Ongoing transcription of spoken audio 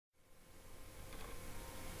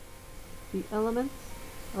The elements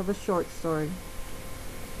of a short story.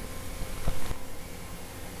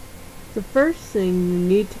 The first thing you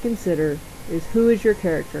need to consider is, who is your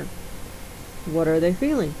character? What are they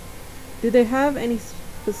feeling? Do they have any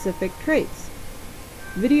specific traits?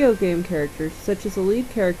 Video game characters, such as the lead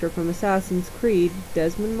character from Assassin's Creed,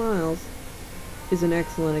 Desmond Miles, is an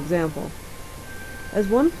excellent example. As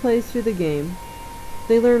one plays through the game,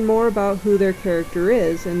 they learn more about who their character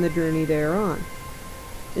is and the journey they are on.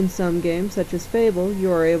 In some games, such as Fable, you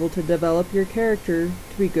are able to develop your character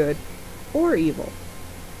to be good or evil.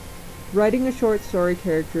 Writing a short story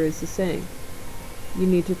character is the same. You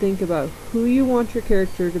need to think about who you want your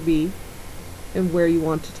character to be and where you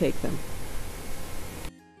want to take them.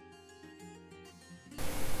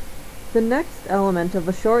 The next element of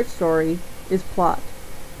a short story is plot.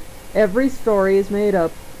 Every story is made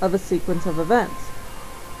up of a sequence of events.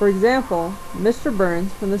 For example, Mr.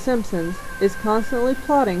 Burns from The Simpsons is constantly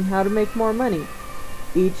plotting how to make more money.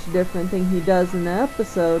 Each different thing he does in the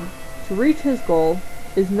episode to reach his goal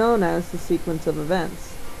is known as the sequence of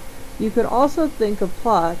events. You could also think of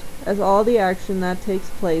plot as all the action that takes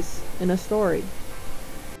place in a story.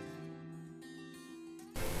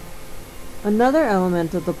 Another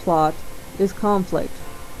element of the plot is conflict,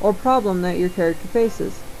 or problem that your character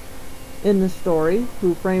faces. In the story,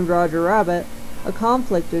 Who Framed Roger Rabbit, a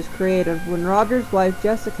conflict is created when Roger's wife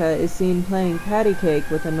Jessica is seen playing patty cake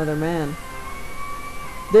with another man.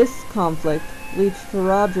 This conflict leads to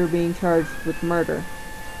Roger being charged with murder.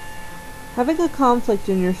 Having a conflict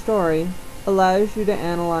in your story allows you to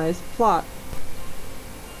analyze plot.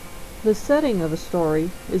 The setting of a story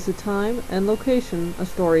is the time and location a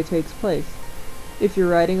story takes place. If you're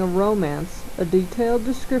writing a romance, a detailed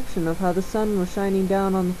description of how the sun was shining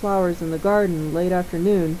down on the flowers in the garden late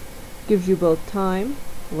afternoon gives you both time,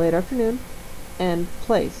 late afternoon, and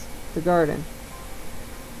place, the garden.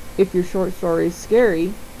 If your short story is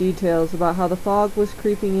scary, details about how the fog was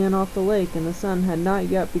creeping in off the lake and the sun had not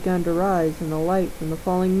yet begun to rise and the light from the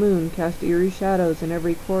falling moon cast eerie shadows in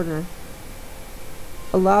every corner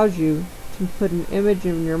allows you to put an image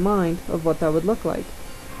in your mind of what that would look like.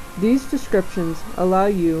 These descriptions allow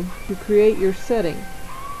you to create your setting.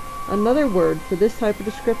 Another word for this type of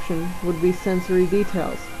description would be sensory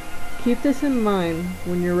details. Keep this in mind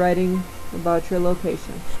when you're writing about your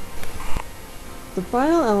location. The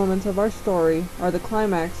final elements of our story are the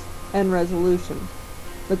climax and resolution.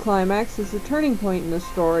 The climax is the turning point in the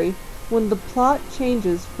story when the plot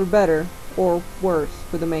changes for better or worse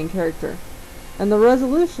for the main character. And the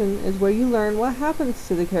resolution is where you learn what happens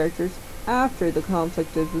to the characters after the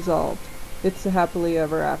conflict is resolved. It's a happily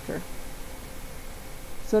ever after.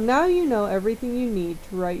 So now you know everything you need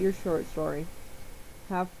to write your short story.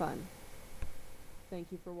 Have fun. Thank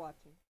you for watching.